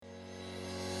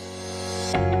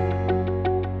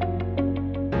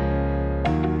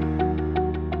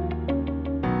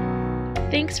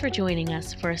Thanks for joining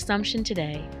us for Assumption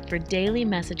Today for daily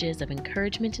messages of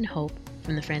encouragement and hope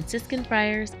from the Franciscan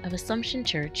Friars of Assumption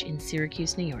Church in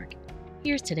Syracuse, New York.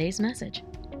 Here's today's message.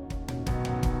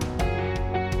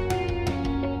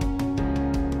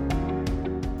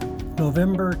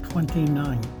 November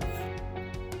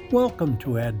 29th. Welcome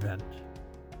to Advent.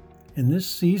 In this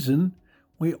season,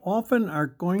 we often are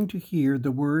going to hear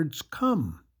the words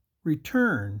come,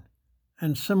 return,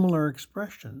 and similar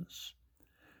expressions.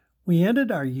 We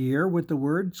ended our year with the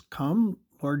words, "Come,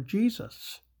 Lord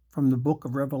Jesus," from the book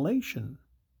of Revelation.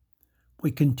 We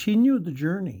continue the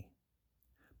journey,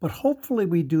 but hopefully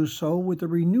we do so with a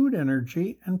renewed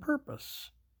energy and purpose.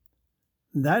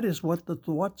 That is what the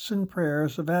thoughts and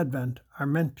prayers of Advent are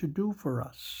meant to do for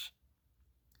us.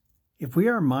 If we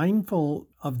are mindful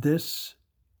of this,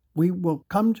 we will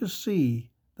come to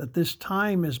see that this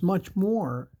time is much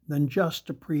more than just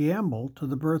a preamble to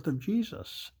the birth of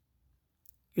Jesus.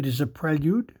 It is a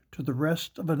prelude to the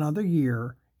rest of another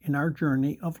year in our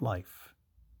journey of life.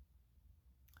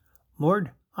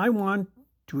 Lord, I want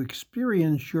to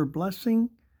experience your blessing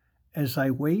as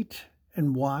I wait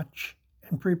and watch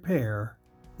and prepare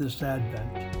this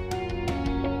Advent.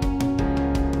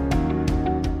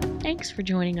 Thanks for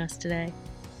joining us today.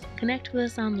 Connect with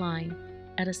us online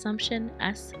at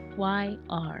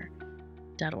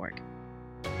AssumptionSYR.org.